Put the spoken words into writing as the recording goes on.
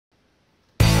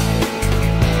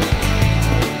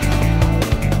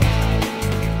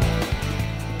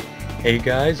Hey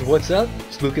guys, what's up?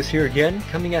 It's Lucas here again,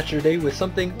 coming at you today with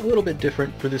something a little bit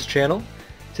different for this channel.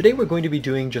 Today we're going to be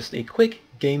doing just a quick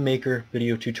GameMaker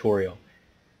video tutorial.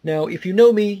 Now, if you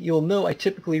know me, you'll know I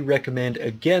typically recommend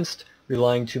against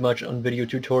relying too much on video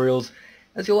tutorials,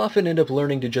 as you'll often end up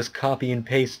learning to just copy and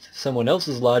paste someone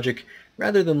else's logic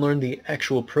rather than learn the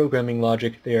actual programming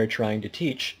logic they are trying to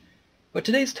teach. But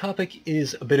today's topic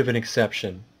is a bit of an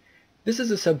exception. This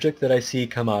is a subject that I see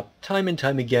come up time and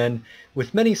time again,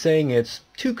 with many saying it's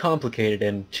too complicated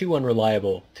and too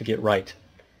unreliable to get right.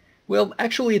 Well,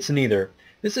 actually it's neither.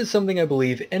 This is something I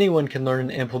believe anyone can learn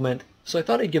and implement, so I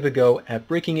thought I'd give a go at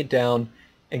breaking it down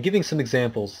and giving some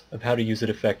examples of how to use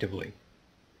it effectively.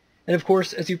 And of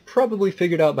course, as you probably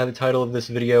figured out by the title of this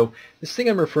video, this thing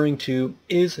I'm referring to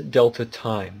is delta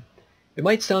time. It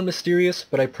might sound mysterious,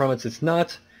 but I promise it's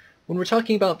not. When we're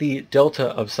talking about the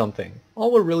delta of something,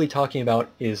 all we're really talking about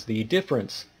is the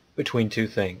difference between two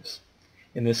things.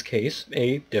 In this case,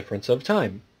 a difference of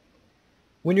time.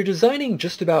 When you're designing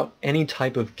just about any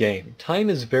type of game, time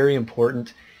is very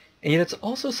important, and yet it's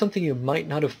also something you might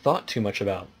not have thought too much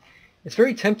about. It's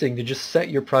very tempting to just set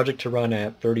your project to run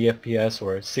at 30 FPS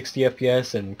or 60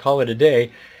 FPS and call it a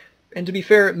day, and to be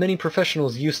fair, many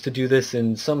professionals used to do this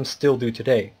and some still do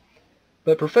today.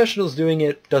 But professionals doing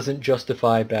it doesn't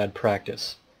justify bad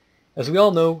practice. As we all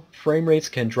know, frame rates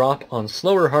can drop on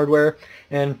slower hardware,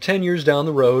 and 10 years down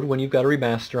the road, when you've got a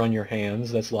remaster on your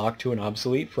hands that's locked to an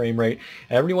obsolete frame rate,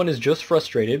 everyone is just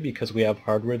frustrated because we have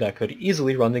hardware that could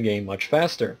easily run the game much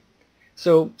faster.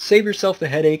 So save yourself the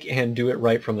headache and do it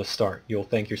right from the start. You'll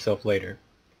thank yourself later.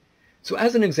 So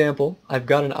as an example, I've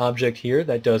got an object here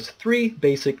that does three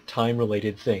basic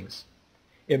time-related things.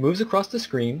 It moves across the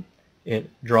screen,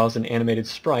 it draws an animated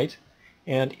sprite,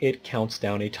 and it counts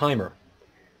down a timer.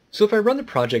 So if I run the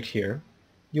project here,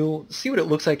 you'll see what it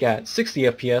looks like at 60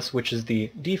 FPS, which is the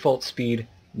default speed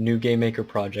new GameMaker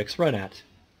projects run at.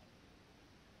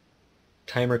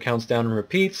 Timer counts down and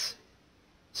repeats,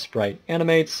 sprite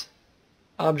animates,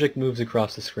 object moves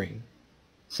across the screen.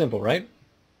 Simple, right?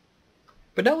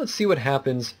 But now let's see what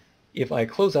happens if I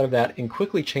close out of that and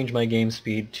quickly change my game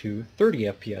speed to 30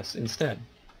 FPS instead.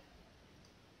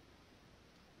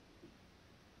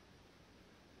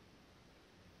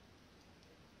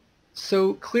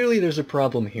 So clearly there's a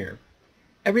problem here.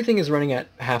 Everything is running at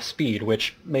half speed,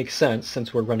 which makes sense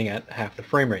since we're running at half the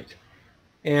frame rate.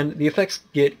 And the effects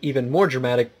get even more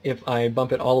dramatic if I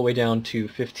bump it all the way down to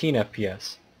 15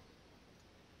 FPS.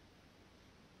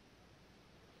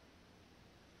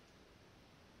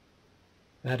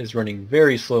 That is running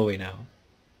very slowly now.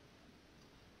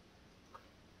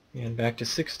 And back to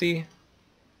 60.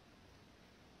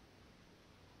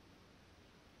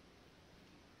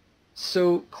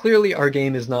 So clearly our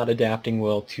game is not adapting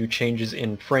well to changes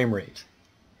in frame rate.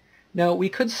 Now we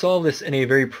could solve this in a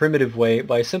very primitive way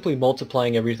by simply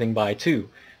multiplying everything by 2.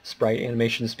 Sprite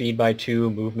animation speed by 2,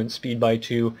 movement speed by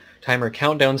 2, timer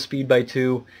countdown speed by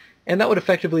 2, and that would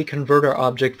effectively convert our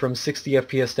object from 60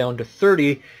 FPS down to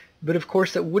 30, but of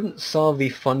course that wouldn't solve the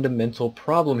fundamental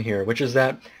problem here, which is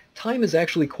that time is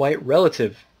actually quite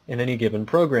relative in any given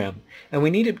program, and we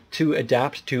need it to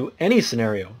adapt to any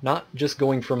scenario, not just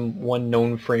going from one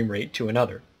known frame rate to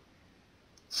another.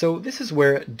 So this is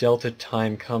where delta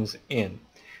time comes in.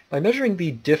 By measuring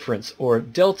the difference, or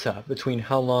delta, between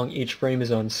how long each frame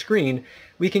is on screen,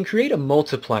 we can create a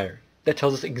multiplier that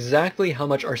tells us exactly how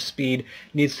much our speed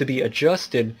needs to be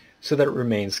adjusted so that it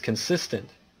remains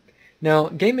consistent. Now,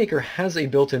 GameMaker has a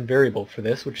built-in variable for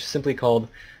this, which is simply called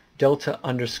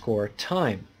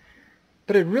delta_time.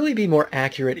 But it'd really be more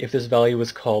accurate if this value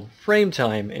was called frame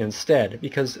time instead,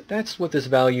 because that's what this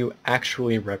value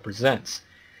actually represents.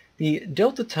 The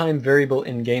delta time variable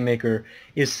in GameMaker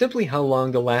is simply how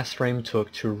long the last frame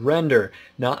took to render,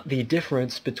 not the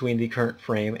difference between the current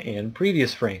frame and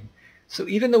previous frame. So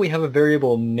even though we have a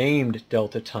variable named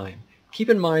delta time, keep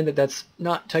in mind that that's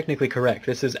not technically correct.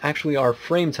 This is actually our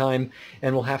frame time,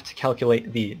 and we'll have to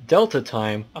calculate the delta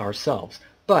time ourselves.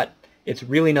 But it's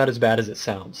really not as bad as it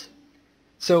sounds.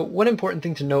 So one important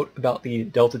thing to note about the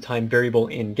delta time variable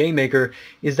in GameMaker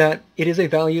is that it is a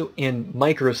value in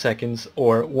microseconds,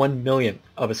 or 1/1,000,000th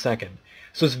of a second.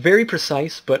 So it's very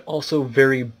precise, but also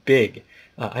very big.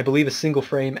 I believe a single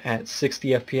frame at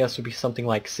 60 FPS would be something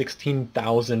like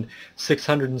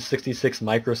 16,666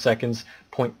 microseconds,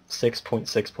 0.6,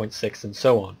 0.6, 0.6, and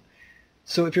so on.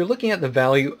 So if you're looking at the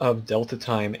value of delta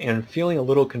time and feeling a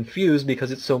little confused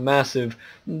because it's so massive,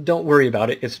 don't worry about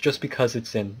it. It's just because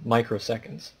it's in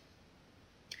microseconds.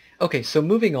 Okay, so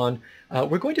moving on,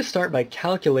 we're going to start by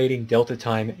calculating delta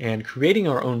time and creating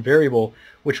our own variable,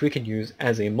 which we can use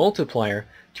as a multiplier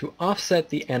to offset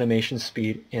the animation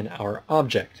speed in our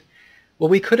object. Well,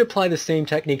 we could apply the same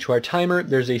technique to our timer.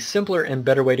 There's a simpler and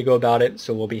better way to go about it,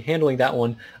 so we'll be handling that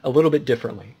one a little bit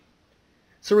differently.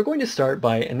 So we're going to start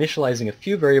by initializing a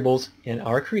few variables in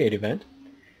our create event,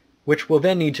 which we'll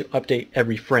then need to update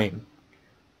every frame.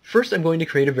 First, I'm going to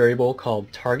create a variable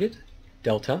called target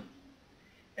delta,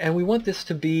 and we want this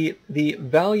to be the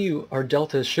value our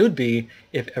delta should be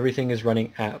if everything is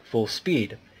running at full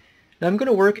speed. Now I'm going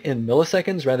to work in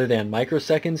milliseconds rather than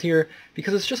microseconds here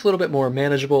because it's just a little bit more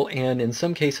manageable and in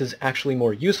some cases actually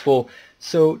more useful.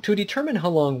 So to determine how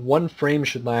long one frame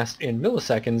should last in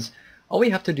milliseconds, all we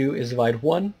have to do is divide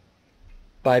 1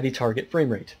 by the target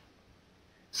frame rate.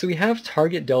 So we have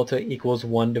target delta equals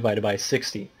 1 divided by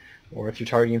 60. Or if you're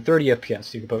targeting 30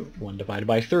 FPS, you can put 1 divided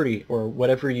by 30, or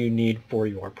whatever you need for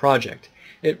your project.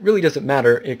 It really doesn't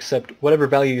matter, except whatever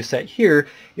value you set here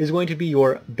is going to be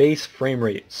your base frame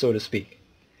rate, so to speak.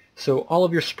 So all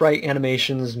of your sprite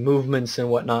animations, movements, and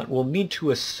whatnot will need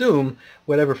to assume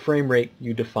whatever frame rate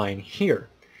you define here.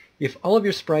 If all of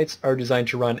your sprites are designed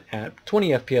to run at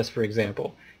 20 FPS, for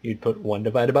example, you'd put 1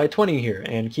 divided by 20 here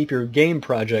and keep your game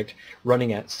project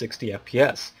running at 60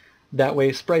 FPS. That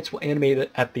way sprites will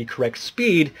animate at the correct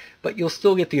speed, but you'll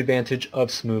still get the advantage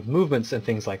of smooth movements and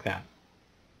things like that.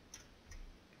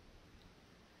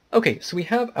 Okay, so we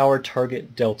have our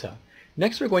target delta.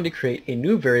 Next we're going to create a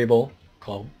new variable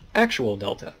called actual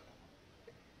delta.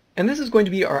 And this is going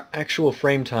to be our actual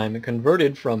frame time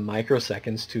converted from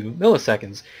microseconds to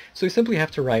milliseconds. So we simply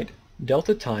have to write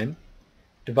delta time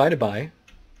divided by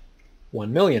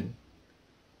 1 million.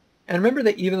 And remember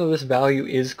that even though this value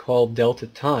is called delta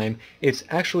time, it's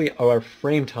actually our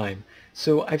frame time.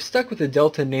 So I've stuck with the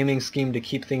delta naming scheme to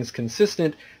keep things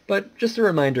consistent, but just a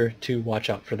reminder to watch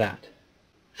out for that.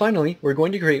 Finally, we're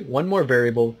going to create one more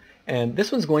variable, and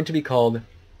this one's going to be called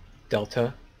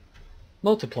delta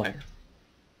multiplier.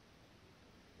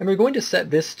 And we're going to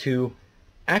set this to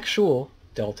actual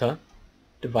delta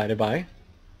divided by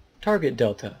target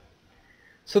delta.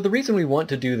 So the reason we want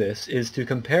to do this is to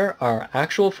compare our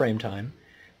actual frame time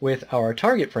with our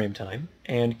target frame time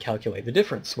and calculate the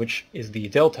difference, which is the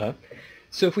delta.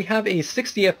 So if we have a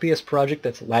 60 FPS project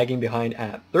that's lagging behind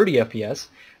at 30 FPS,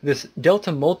 this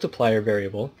delta multiplier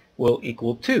variable will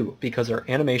equal 2 because our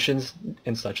animations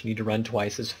and such need to run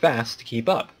twice as fast to keep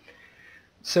up.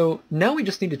 So now we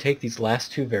just need to take these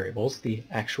last two variables, the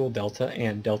actual delta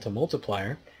and delta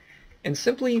multiplier, and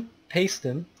simply paste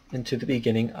them into the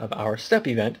beginning of our step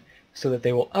event so that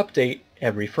they will update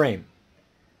every frame.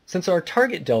 Since our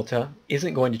target delta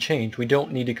isn't going to change, we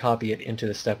don't need to copy it into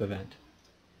the step event.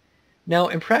 Now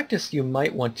in practice you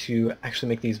might want to actually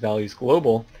make these values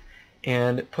global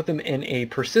and put them in a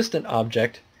persistent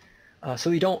object so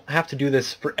you don't have to do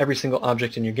this for every single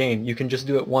object in your game. You can just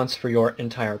do it once for your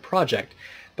entire project.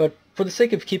 But for the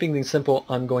sake of keeping things simple,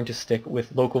 I'm going to stick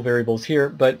with local variables here,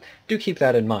 but do keep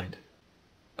that in mind.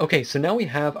 Okay, so now we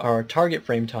have our target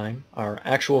frame time, our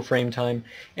actual frame time,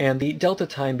 and the delta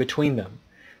time between them.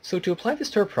 So to apply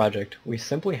this to our project, we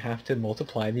simply have to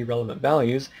multiply the relevant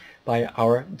values by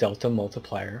our delta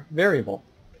multiplier variable.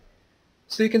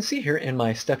 So you can see here in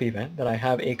my step event that I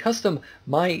have a custom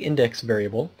myIndex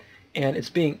variable, and it's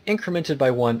being incremented by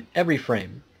 1 every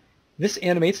frame. This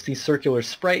animates the circular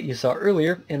sprite you saw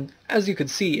earlier, and as you could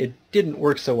see, it didn't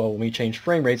work so well when we changed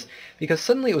frame rates because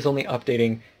suddenly it was only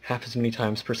updating half as many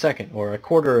times per second, or a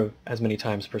quarter of as many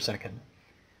times per second.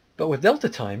 But with delta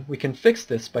time, we can fix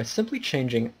this by simply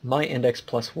changing myIndex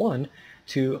plus 1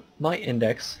 to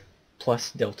myIndex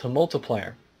plus delta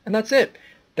multiplier. And that's it.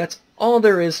 That's all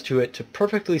there is to it to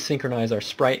perfectly synchronize our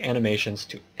sprite animations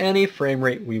to any frame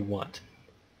rate we want.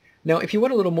 Now, if you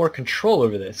want a little more control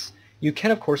over this, you can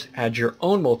of course add your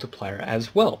own multiplier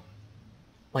as well,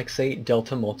 like say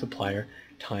delta multiplier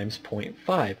times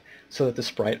 0.5, so that the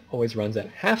sprite always runs at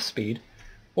half speed,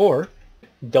 or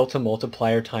delta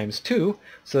multiplier times 2,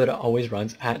 so that it always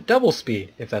runs at double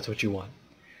speed, if that's what you want.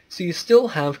 So you still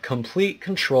have complete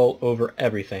control over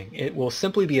everything. It will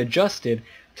simply be adjusted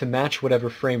to match whatever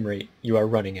frame rate you are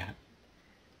running at.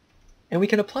 And we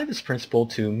can apply this principle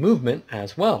to movement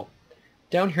as well.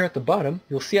 Down here at the bottom,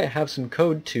 you'll see I have some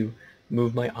code to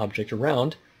move my object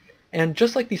around, and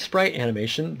just like the sprite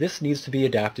animation, this needs to be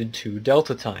adapted to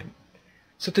delta time.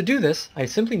 So to do this, I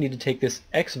simply need to take this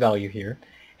x value here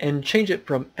and change it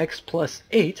from x plus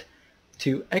 8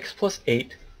 to x plus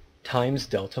 8 times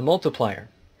delta multiplier.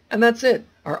 And that's it!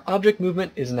 Our object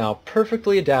movement is now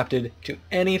perfectly adapted to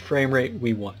any frame rate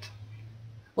we want.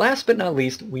 Last but not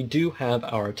least, we do have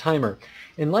our timer.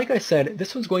 And like I said,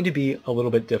 this one's going to be a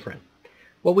little bit different.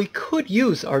 While we could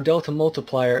use our delta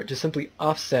multiplier to simply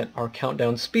offset our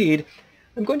countdown speed,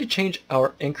 I'm going to change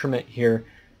our increment here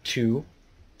to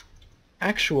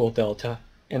actual delta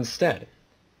instead.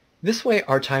 This way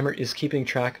our timer is keeping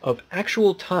track of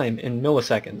actual time in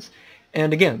milliseconds,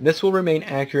 and again, this will remain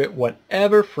accurate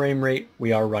whatever frame rate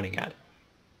we are running at.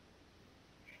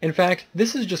 In fact,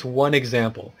 this is just one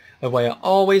example of why I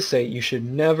always say you should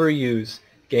never use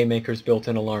GameMaker's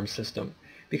built-in alarm system,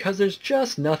 because there's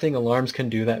just nothing alarms can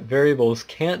do that variables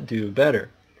can't do better.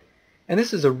 And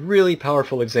this is a really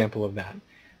powerful example of that.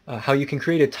 How you can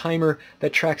create a timer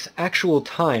that tracks actual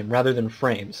time rather than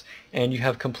frames, and you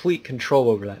have complete control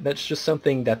over that. That's just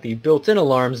something that the built-in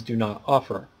alarms do not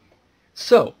offer.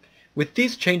 So, with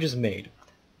these changes made,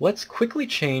 let's quickly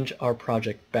change our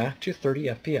project back to 30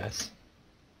 FPS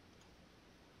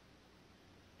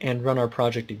and run our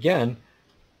project again.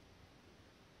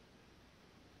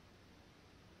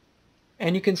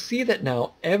 And you can see that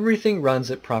now everything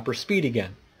runs at proper speed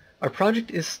again. Our project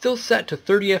is still set to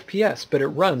 30 FPS, but it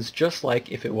runs just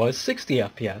like if it was 60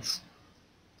 FPS.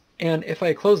 And if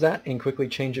I close that and quickly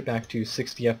change it back to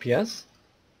 60 FPS,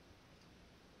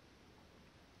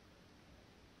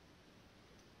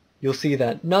 you'll see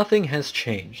that nothing has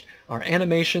changed. Our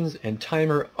animations and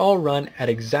timer all run at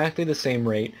exactly the same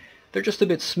rate. They're just a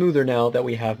bit smoother now that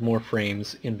we have more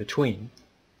frames in between.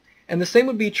 And the same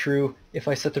would be true if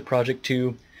I set the project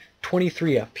to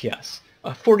 23 FPS.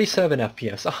 47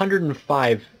 FPS,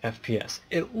 105 FPS.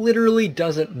 It literally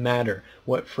doesn't matter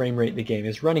what frame rate the game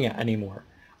is running at anymore.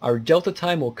 Our delta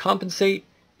time will compensate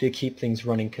to keep things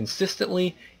running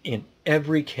consistently in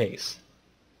every case.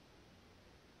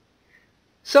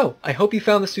 So, I hope you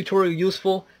found this tutorial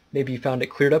useful. Maybe you found it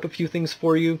cleared up a few things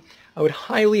for you. I would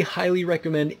highly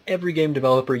recommend every game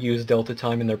developer use delta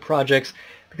time in their projects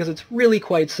because it's really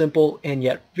quite simple and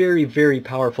yet very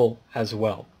powerful as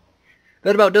well.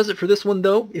 That about does it for this one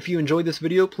though. If you enjoyed this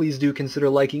video, please do consider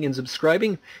liking and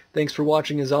subscribing. Thanks for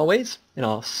watching as always, and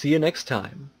I'll see you next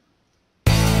time.